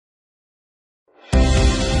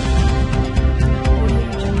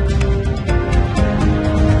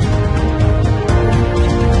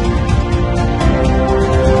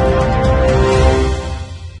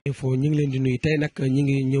infos ñu ngi leen di nuyu tey nag ñu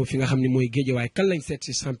ngi ñëw fi nga xam ne mooy géejawaay kan lañ seet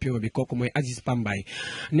si champion bi kooku mooy Aziz Pa Mbaye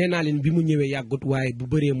nee naa leen bi mu ñëwee yàggut waaye bu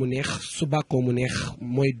bëree mu neex su bàkkoo mu neex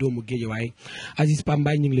mooy doomu géejawaay Aziz Pa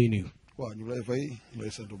Mbaye ñu ngi lay nuyu. waaw ñu ngi lay fay ñu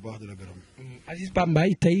lay sant bu baax di la gërëm. Aziz Pa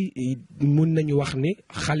Mbaye tey mun nañu wax ni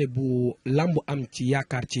xale bu làmb am ci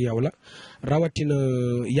yaakaar ci yow la rawatina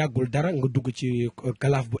yàggul dara nga dugg ci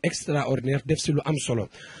galaaf bu extraordinaire def si lu am solo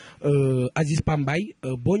Aziz Pa Mbaye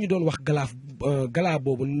boo ñu doon wax galaa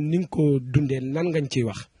boobu ni nga ko dundee nan ngañ ciy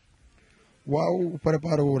wax. waaw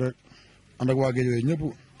préparé wu rek ànd ak waa géej yooyu ñëpp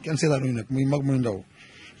kenn seetaanuñu nag muy mag muy ndaw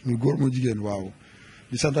muy góor muy jigéen waaw.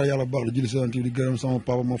 di sant yàlla bu baax di julli si di gërëm sama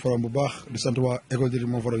papa Mor Fadam bu baax di sant waa école de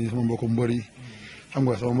Mor Fadam yi sama mbokku mbër yi xam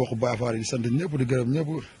nga sama mbokku Baye Fall yi di sant ñëpp di gërëm ñëpp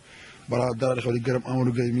balaa dara di xew di gërëm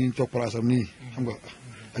Amadou Gueye mi ngi toog place am nii xam nga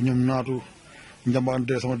ak ñoom naatu njambaan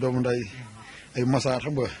de sama doomu nday ay masaar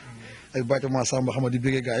xam nga ay bâtiment Samba xam nga di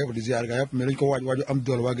bëggee gaa yëpp di ziar gaa yëpp mais dañu ko waaju am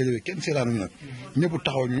doole waa géej kenn seetaanuñu nag ñëpp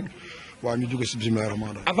taxaw ñu waaw ñu jóge si bisimilah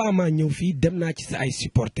rahmaani rahiim. avant maa ñëw fii dem naa ci sa ay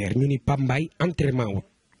supporters ñu ni Pa Mbaye entraînement wut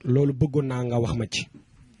loolu bëggoon naa nga wax ma ci.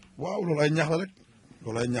 waaw loolu ay ñaax la rek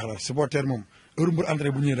loolu ay ñaax la supporter moom heure mbër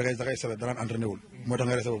entraîné bu ñëwee da ngay sawe danaan entraîné wul moo tax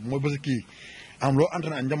nga rek sabab mooy bés kii am loo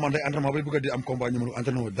entraîné ak njaman day entraînement bay bëgg a di am combat ñu mënu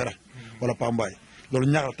entraîné wul dara wala Pa Mbaye loolu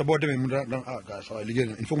ñaax la te boo demee mu da gars sa waay liggéey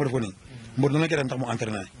na il faut nga def ko nii mbër dana koy dem tax mu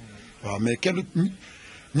entraîné waaw mais kenn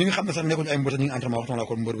ñi nga xam ne sax nekkuñu ay mbër sax ñu ngi entraînement waxtaan la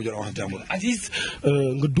kon mbër bu jël avance jàmbur. Aziz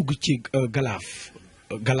nga dugg ci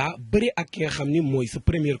gala bëri ak ki nga xam ni mooy sa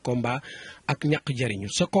premier combat ak ñàkk jariñu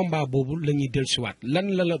sa combat boobu la ñuy dellusiwaat lan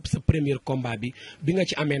la sa premier combat bi nga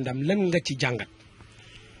ci amee ndam lan nga ci jàngat.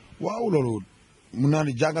 waaw loolu mun naa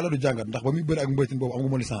ni jàngat la du jàngat ndax ba muy bëri ak mbaytin boobu am nga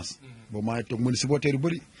ma licence. boobu maa ngi toog ma ni supporter yu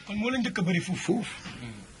bëri. kon moo la njëkk a bëri fuuf.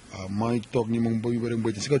 waaw maa ngi toog ni moom ba muy bëri ak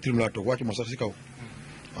mbaytin si kaw tribune laa toog wàccu ma sax si kaw.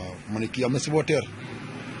 waaw ma ne kii am na supporter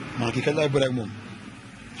maa kii kañ laay bëri ak moom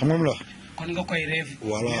xam nga mu la. kon nga koy rêve.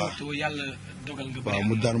 voilà yàlla dogal nga bëri. waaw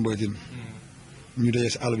mu daan mbaytin ñu dajee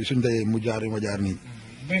si àll bi suñu dajee mu jaar ma jaar nii.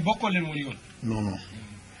 mais bokkoo leen woon yoon. non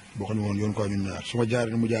bokk na woon yoon quoi ñun ñaar su ma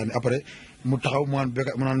jaaree mu jaar nii après mu taxaw mu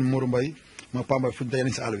naan Mor Mbaye ma Pa Mbaye fu ñu dajee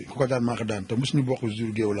nañ si àll bi ku ko daan maa ko daan te mosuñu bokk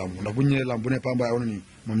jour géewu làmb ndax bu ñu ñëwee làmb bu ne Pa Mbaye aw na nii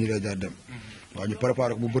moom ñu lay jaar dem. waaw ñu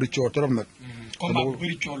préparé ko mu bëri coow trop nag. combat bu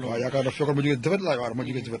bëri coow loolu waaw yaakaar daf fekkoon ma jógee defet laa war ma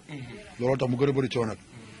jógee defet looloo tax mu gën a bëri coow nag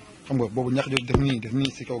xam nga boobu ñàkk jooju def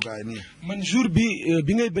nii si kaw gars yi nii. man jour bi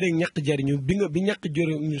ngay bëree ñàkk jariñu bi ñàkk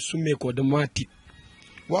jariñu summeekoo dama tiit.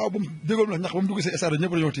 waaw ba mu déggoon la ñax ba mu dugg si stade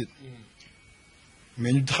ñëpp dañoo tiit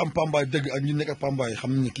mais ñu xam Pa Mbaye dëgg ak ñu nekk ak Pa Mbaye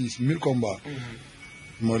xam nañ ne kii 1000 combats.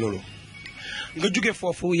 mooy loolu. nga jóge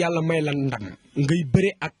foofu yàlla may la ndam ngay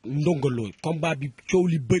bëre ak ndongolo combat bi coow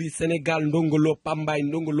li bëri Sénégal ndongolo Pa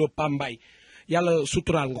Mbaye yàlla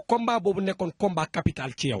suturaal nga combat boobu nekkoon combat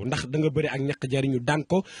capital ci yow ndax da nga bëri ak ñàkk jariñu daan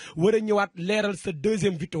ko war a ñëwaat leeral sa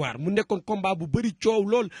deuxième victoire mu nekkoon combat bu bëri coow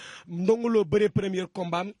lool ndongolo bëree premier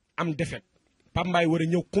combat am défaite Pa Mbaye war a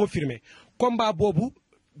ñëw confirmer combat boobu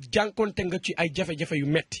jànkonte nga ci ay jafe-jafe yu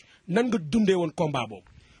metti nan nga dundee woon combat boobu.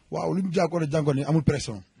 waaw li mu jànkoon ni amul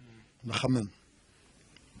pression ndax xam nañ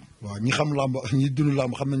waaw ñi xam làmb ñi dund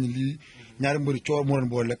làmb xam nañ ne lii ñaari mbëri coow moo doon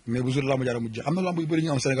boole lekk mais bu jour làmb jaara mujj am na làmb yu bëri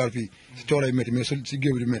ñu am Sénégal fii si coow lay métti mais si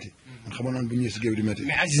géew di métti man xamoon naa bu ñëwee si géew di métti.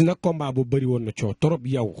 mais Aziz nag combat bu bëri woon na coow trop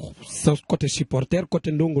yow sa côté supporter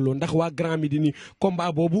côté ndongolo ndax waa Grand Midi ni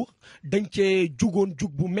combat boobu dañ cee jugoon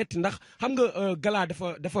jug bu métti ndax xam nga gala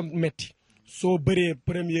dafa métti soo bëree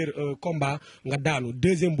premier combat nga daanu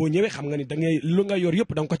deuxième boo ñëwee xam nga ni da ngay lu nga yor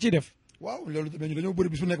yëpp da nga ko ciy def. waaw loolu dañoo bëri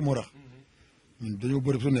bi su nekk moo tax ñun dañoo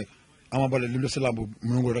bëri bi su nekk Ama Baldé li mu def si làmb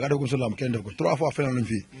mënugul da ngaa def ko si làmb kenn def ko 3 fois final lañ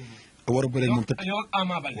fii war a bëri moom tëj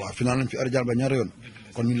waaw final lañ fi arjal ba ñaari yoon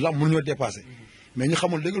kon ñun làmb mënuñoo dépassé mais ñu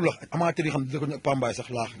xamul léegi lu wax amateur yi xam ne dëgg Pa Mbaye sax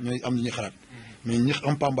laax ñooy am li ñuy xalaat mais ñi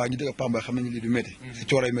xam Pa Mbaye ñi dëgg Pa Mbaye xam nañu lii du métti si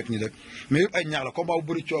cooray métti ñi rek mais yëpp ay ñaax la combat bu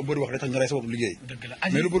bëri coow bëri wax day tax nga rey sa bopp liggéey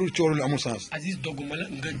mais lu bëri coow lu amul sens. Aziz dogguma la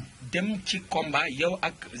nga dem ci combat yow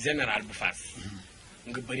ak général bu Fass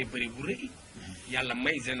nga bëri bu rëy yàlla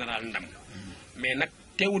may général ndam mais nag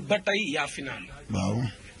teewul ba tey yaa final.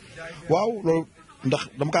 waaw loolu ndax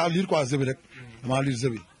dama kaa lire quoi jeu bi rek damaa lire jeu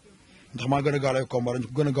bi ndax maa gën a gaaw ay combat dañu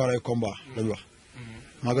ko gën a gaaw ay combat lañu wax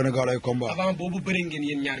maa gën a gaaw ay combat. avant boobu bëri ngeen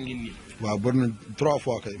yéen ñaar ngeen nii. waaw bëri na 3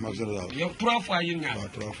 fois kay maag général. yow 3 fois yéen ñaar. waaw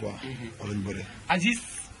 3 fois. wala ñu bëri. Aziz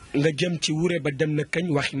nga jëm ci wure ba dem na kañ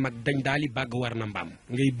waxi mag dañ daal di bàgg war na mbaam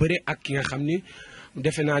ngay bëre ak ki nga xam ni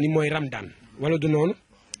defe naa ni mooy Ramdan wala du noonu.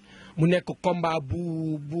 mu nekk combat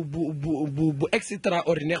bu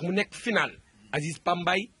extraordinaire mu nekk final Aziz Pa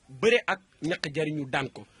Mbaye bëre ak ñàkk jariñu daan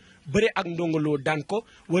ko bëre ak ndongolo daan ko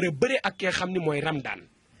war a bëre ak ki nga xam ni mooy Ramdan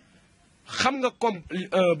xam nga comme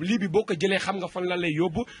lii bi boo ko jëlee xam nga fan la lay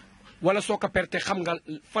yóbbu wala soo ko perte xam nga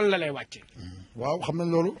fan la lay wàcce waaw xam nañ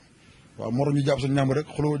loolu waaw moo tax ñu jàpp suñu ñàmb rek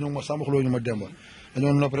xuloo ñu ma Samba xuloo ñu ma Demba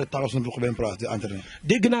dañoo nopp rek taxaw suñu benn place di entraîner.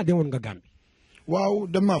 dégg naa demoon nga Gambie. waaw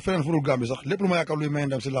dem naa feneen fu dul Gambie sax lépp lu ma yaakaar luy may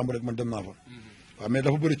dem si làmb rek man dem naa fa. waaw mais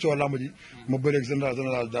dafa bëri coow làmb ji ma bëri ak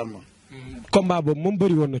général daan ma. combat boobu moom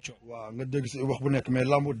bëri woon na coow. waaw nga dégg si wax bu nekk mais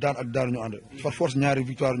làmb daan ak daan ñu ànd. par force ñaari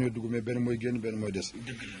victoire ñooy dugg mais benn mooy génn benn mooy des.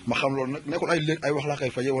 ma xam loolu nag nekkul ay wax laa koy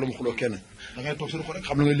fajee wala mu xuloo kenn da ngay toog si ruq rek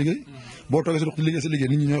xam la ngay liggéey boo toogee si ruq di liggéey sa liggéey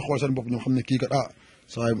nit ñi ñooy xool seen bopp ñoom xam ne kii kat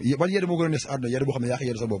saa ban yedde moo gën a ne si àdduna yedde boo xam ne yaa ngi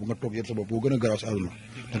yedde sa bopp nga toog yedde sa bopp boo gën a garaaw si àdduna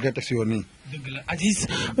da ngay teg si yoon nii. dëgg la Aziz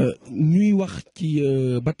ñuy wax ci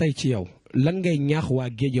ba tey ci yow lan ngay ñaax waa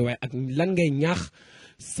Guédiawaye ak lan ngay ñaax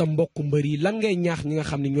sa mbokk mbër yi lan ngay ñaax ñi nga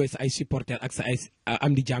xam ne ñooy sa ay supporters ak sa ay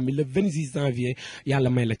am di jàmm le 26 janvier yàlla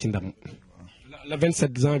may la ci ndam. le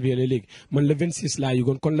 27 janvier la léegi man le 26 laa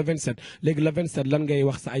yëgoon kon le 27 léegi le 27 lan ngay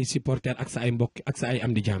wax sa ay supporters ak sa ay mbokk ak sa ay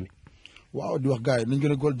am di jàmm. waaw di wax gars yi nañ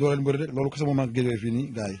gën a góor dooleel mbëri rek loolu ko sama manque Guédiawaye fii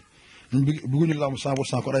nii gars yi ñun bëgguñu làmb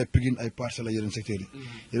 100% kon ay Pikine ay Parcelles la yeneen secteurs yi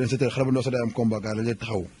yeneen secteurs xale bu ndaw sax day am combat gars yi dañ leen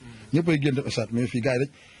taxaw ñëpp ay génn def stade mais fii gars yi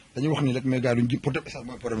rek dañuy wax nii rek mais gars yi duñ pour def stade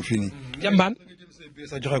mooy problème fii nii Njambaan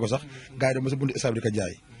sax joxe ko sax gars yi dem ba sa buntu stade di ko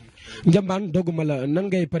jaay Njambaan dogguma la nan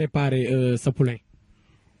ngay préparer sa poulain.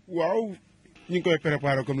 waaw ñu ngi koy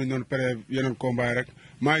préparer comme ni ñu doon pré yeneen combat rek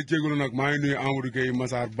maa ngi jégalu nag maa ngi nuyu Amadou Gueye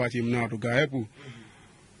Massar Bacim naatu gars yëpp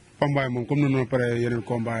Pa Mbaye moom comme ni ñu doon pré yeneen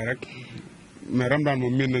combat rek mais Ramadan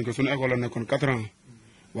moom miin nañ ko suñu école la nekkoon 4 ans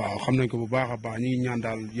waaw xam nañ ko bu baax a baax ñu ngi ñaan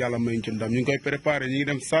daal yàlla may ñu ci ndam ñu ngi koy préparer ñu ngi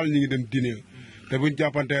dem salle ñu ngi dem dîner te buñ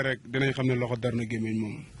jàppantee rek dinañ xam ne loxo dar na gémmiñ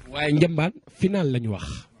moom. waaye Njambaan final la ñu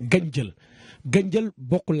wax ganjël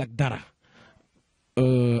bokkul ak dara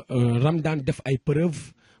Ramadan def ay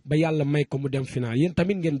preuve ba yàlla may ko mu dem final yéen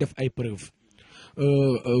tamit ngeen def ay preuve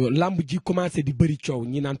lamb ji commencé di bëri coow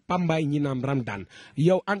ñi naan Pa Mbaye ñi naan Ramadan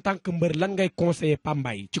yow en tant que mbër lan ngay conseiller Pa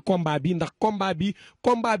Mbaye ci combat bi ndax combat bi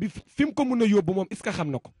fi mu ko mën a yóbbu moom est-ce que xam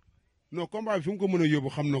na ko. non combat bi fi mu ko mën a yóbbu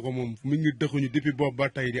xam na ko moom mi ngi dëkkuñu depuis boobu ba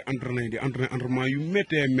tey di entraîner entraînement yu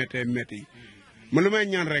méttee yi man lu may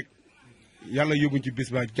ñaan rek yàlla yóbbuñ ci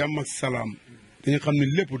bis ba jàmm ak salaam dañu xam ne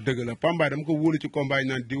lépp dëgg la Pa Mbaye dama ko wóolu ci combat yi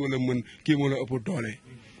naan di wala mën kii moo la ëpp doole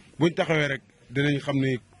buñ taxawee rek dinañ xam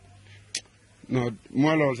ne non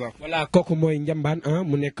mooy loolu sax. voilà kooku mooy Njambaan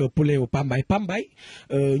mu nekk poulet wu Pa Mbaye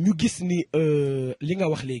ñu gis ni li nga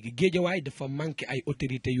wax léegi Guédiawaye dafa manqué ay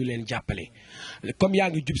autorités yu leen jàppale comme yaa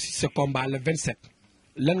ngi jub si sa combat le 27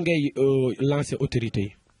 lan ngay lancer autorités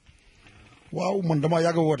yi. waaw man damaa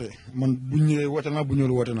yàgg a woote man bu ñëwee woote naa bu ñëwee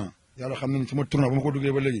woote naa yàlla xam na ni sama tournoi ba ma ko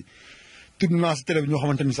duggee ba léegi tudd naa si télé bi ñoo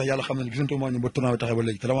xamante ni sax yàlla xam na ni gisantoo maa ñu ba tournoi bi taxee ba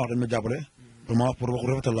léegi te dama wax dañ ma jàppale vraiment pour wax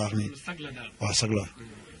rafetal laa wax nii waaw sag la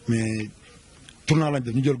mais tournoi lañ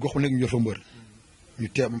def ñu jël gox bu nekk ñu jël fa mbër ñu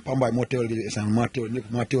teew Pa Mbaye moo teewal Guédiawaye instant maa teewal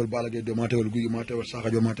ñëpp maa teewal Balla Gaye 2 maa teewal Gouye Gui maa teewal Sakho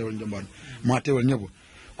Diop maa teewal Njambaan maa teewal ñëpp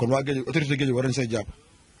kon waa Guédiawaye autorité Guédiawaye war nañ say jàpp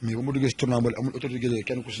mais ba ma duggee si tournoi mbali amul autorité Guédiawaye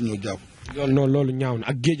kenn ku si ñëw jàpp loolu ñaaw na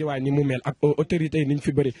ak Guédiawaye ni mu mel ak autorité yi ni ñu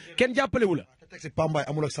fi bëri kenn jàppale wu la teg si Pa Mbaye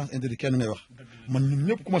amul ak sens interdit kenn ngay wax man ñun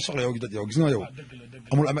ñëpp ku ma soxla yow gis nga yow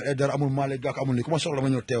amul amee ay dara amul maale gàkk amul nii ku ma soxla ma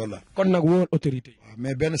ñëw teewal la kon nag wóor autorité waaw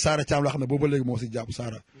mais benn Saara Thiam laa xam ne boobu ba léegi moo si jàpp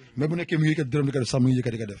Saara mais bu nekkee mi ngi yëkkati dërëm di ko def sax mi ngi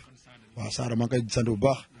yëkkati ko def waaw Saara maa ngi koy sant bu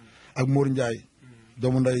baax ak Mor Ndiaye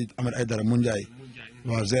doomu nday Ahmed Aïdara Mor Ndiaye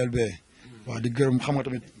waaw GLB waaw di gërëm xam nga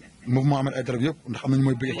tamit mouvement Ahmed Aïdara bi yëpp ndax am nañu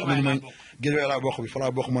mooy bëgg xam nañu mooy Guédiawaye laa bokk bi fa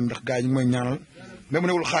laa bokk man ndax gars yi ñu ngi may ñaanal même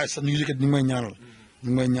newul xaalis sax ñu ngi yëkkati ñu ngi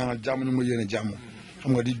may ñaanal jàmm ñu ngi may yéene jàmm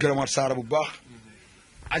xam nga di gërëmaat Saara bu baax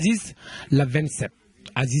Aziz le 27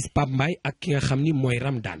 Aziz Pa Mbaye ak ki nga xam ni mooy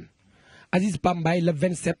Ramadan Aziz Pa Mbaye le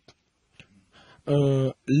 27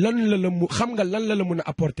 lan la xam nga lan la mën a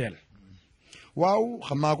apporter. waaw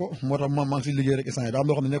xam naa ko moo tax maa ngi si liggéey rek instant yi daa am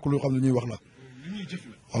loo xam ne nekkul loo xam ne lu ñuy wax la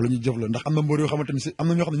waaw lu ñuy jëf la ndax am na mbër yoo xamante ni si am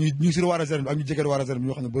na ñoo xam ne ñu ngi si waa réserve bi ak ñu jëkkër waa réserve bi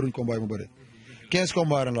ñoo xam ne bëruñu combat yi mu bëre 15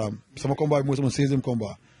 combat ren la am sama combat bi mooy sama 16e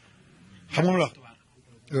combat xam nga la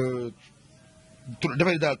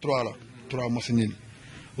dafay daal 3 la 3 machine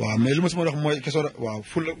waaw mais li ma si mën a wax mooy question waaw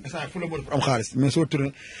fu la moo pour am xaalis mais soo tourné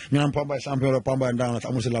ñu naan Pa Mbaye champion la Pa Mbaye ndaan la te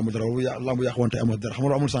amul si làmb dara làmb yàq wante amul dara xam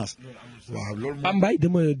nga amul sens waaw loolu Pa Mbaye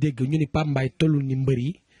dama dégg ñu ni Pa Mbaye tollul ni mbër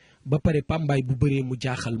yi ba pare Pa Mbaye bu bëree mu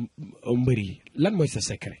jaaxal mbër yi lan mooy sa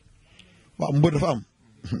secret. waaw mbër dafa am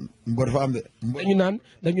mbër dafa am de.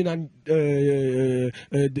 dañu naan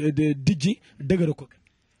dijji dëgëra ko.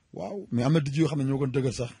 waaw mais am na dijji yoo xam ne ñoo gën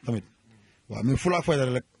dëgër sax tamit waaw mais fulaa fayda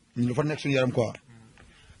rek ñu dafa nekk suñu yaram quoi.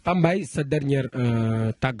 Pa Mbaye sa dernière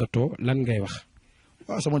tàggatoo lan ngay wax.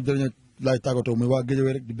 waaw sama dernière laay tàggatoo muy waa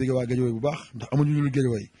Guédiawaye rek di bëgg waa Guédiawaye bu baax ndax amuñu lu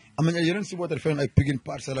Guédiawaye am nañu ay yeneen supporter feneen ay Pikine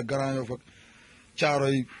Parcelles ak Grand Yoff ak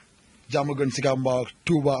Thiaroye Diamaguène Sicap Mbao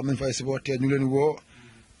Touba am nañ fa ay supporters ñu leen woo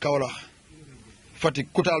Kaolack Fatick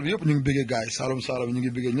Koutal bi yëpp ñu ngi bëggee gars yi Saloum ñu ngi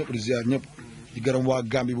bëggee ñëpp di ziar ñëpp di gërëm waa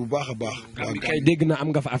Gambie bu baax a baax. Gambie kay dégg na am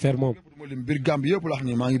nga fa affaire moom. ma lim biir Gambie yëpp lax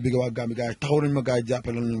nii maa ngi bëggee waa Gambie gars yi taxaw nañ ma gars yi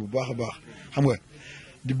jàppale nañ bu baax a baax xam nga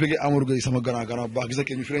di bëggee Amadou Gueye sama grand bu baax gis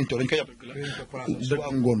nga ñu fi lañ toog dañ ko yàpp suba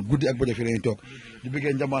ak ngoon guddi ak bëccëg fi lañ toog di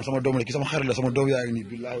bëggee Njambaan sama doom la ki sama xarit la sama doom yaa ngi nii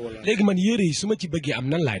billahi wala léegi man yére yi su ma ci bëggee am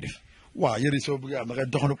nan laay def waaw yére yi soo bëggee am da ngay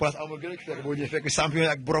doxandu place Amadou Gueye fekk boo ñëwee fekk champion yi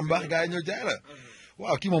ak borom baax gars yi ñëw jaay la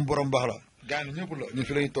waaw kii moom borom baax la gars yi ñëpp la ñun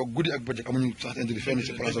fi lañ toog guddi ak bëccëg amuñu sax indi fenn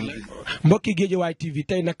ci place am fii mbokki Guédiawaye TV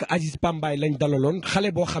tey nag Aziz Pa Mbaye lañ dalaloon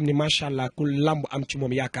xale boo xam ne macha allah ku lamb am ci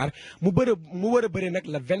moom yaakaar mu war a bëre nag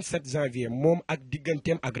le 27 janvier moom ak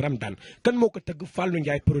digganteem ak Ramdan kan moo ko tëgg Fallou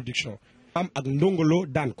Ndiaye production am ak ndongolo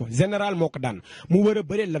daan ko général moo ko daan mu war a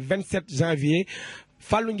bëre le 27 janvier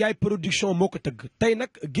Fallou Ndiaye production moo ko tëgg tey nag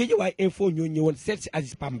Guédiawaye info ñoo ñëwoon seet si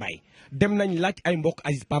Aziz Pa Mbaye dem nañ laaj ay mbokk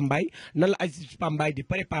Aziz Pa Mbaye nan la Aziz Pa Mbaye di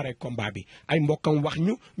préparer combat bi ay mbokkam wax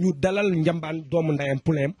ñu dalal njambaan doomu ndeyam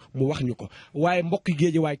pouleem mu wax ñu ko waaye mbokk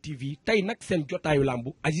Guédiawaye TV tey nag seen jotaayu làmbu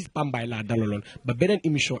Aziz Pa Mbaye laa dalaloon ba beneen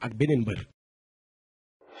émission ak beneen mbër